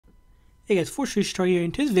Hey guys, before we start here,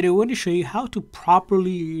 in today's video, we're going to show you how to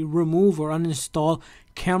properly remove or uninstall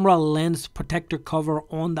camera lens protector cover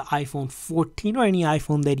on the iPhone 14 or any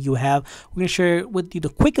iPhone that you have. We're going to share with you the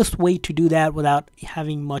quickest way to do that without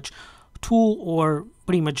having much tool or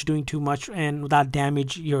pretty much doing too much and without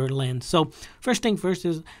damage your lens. So first thing first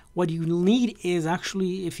is what you need is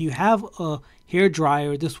actually, if you have a hair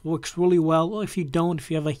dryer, this works really well. If you don't, if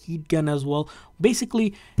you have a heat gun as well,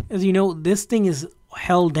 basically, as you know, this thing is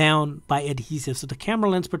held down by adhesive. So the camera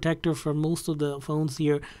lens protector for most of the phones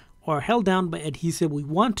here are held down by adhesive. We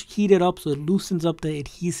want to heat it up so it loosens up the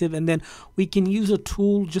adhesive, and then we can use a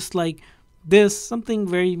tool just like this, something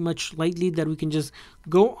very much lightly that we can just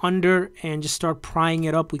go under and just start prying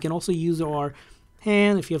it up. We can also use our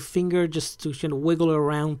hand, if you have finger, just to kind of wiggle it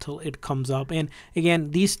around till it comes up. And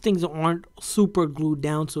again, these things aren't super glued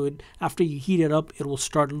down, so after you heat it up, it will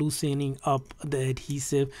start loosening up the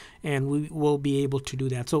adhesive, and we will be able to do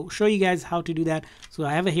that. So show you guys how to do that. So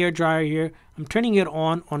I have a hair dryer here. I'm turning it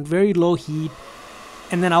on very low heat,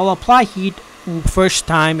 and then I'll apply heat first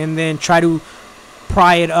time and then try to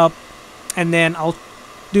pry it up, and then I'll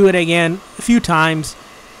do it again a few times.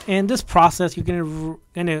 And this process, you're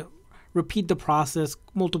gonna repeat the process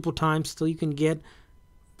multiple times till you can get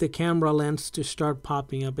the camera lens to start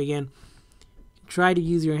popping up. Again, try to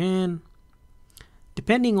use your hand.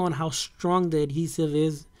 Depending on how strong the adhesive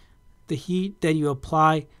is, the heat that you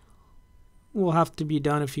apply will have to be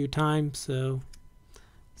done a few times. So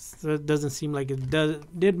it doesn't seem like it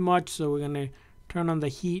did much. So we're gonna turn on the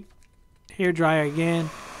heat hair dryer again.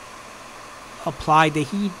 Apply the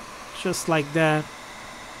heat just like that.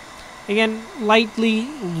 Again, lightly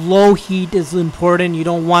low heat is important. You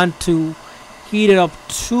don't want to heat it up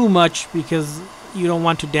too much because you don't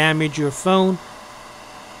want to damage your phone.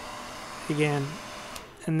 Again,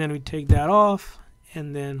 and then we take that off,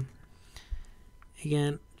 and then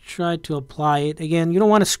again try to apply it. Again, you don't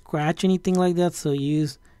want to scratch anything like that, so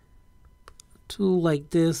use a tool like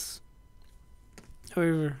this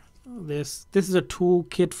or this. This is a tool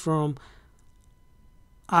kit from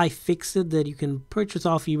iFixit that you can purchase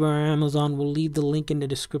off eBay or Amazon. We'll leave the link in the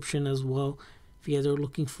description as well if you guys are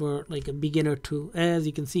looking for like a beginner tool. As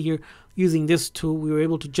you can see here, using this tool, we were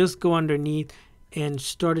able to just go underneath and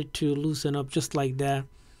start it to loosen up just like that.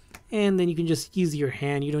 And then you can just use your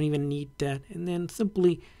hand. You don't even need that. And then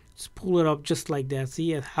simply just pull it up just like that.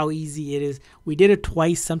 See how easy it is. We did it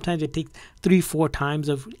twice. Sometimes it takes 3-4 times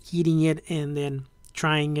of heating it and then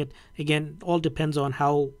trying it. Again, all depends on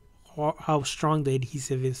how strong the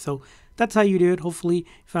adhesive is. So that's how you do it. Hopefully you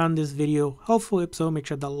found this video helpful. If so, make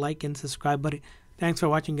sure to like and subscribe button. Thanks for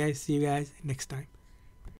watching, guys. See you guys next time.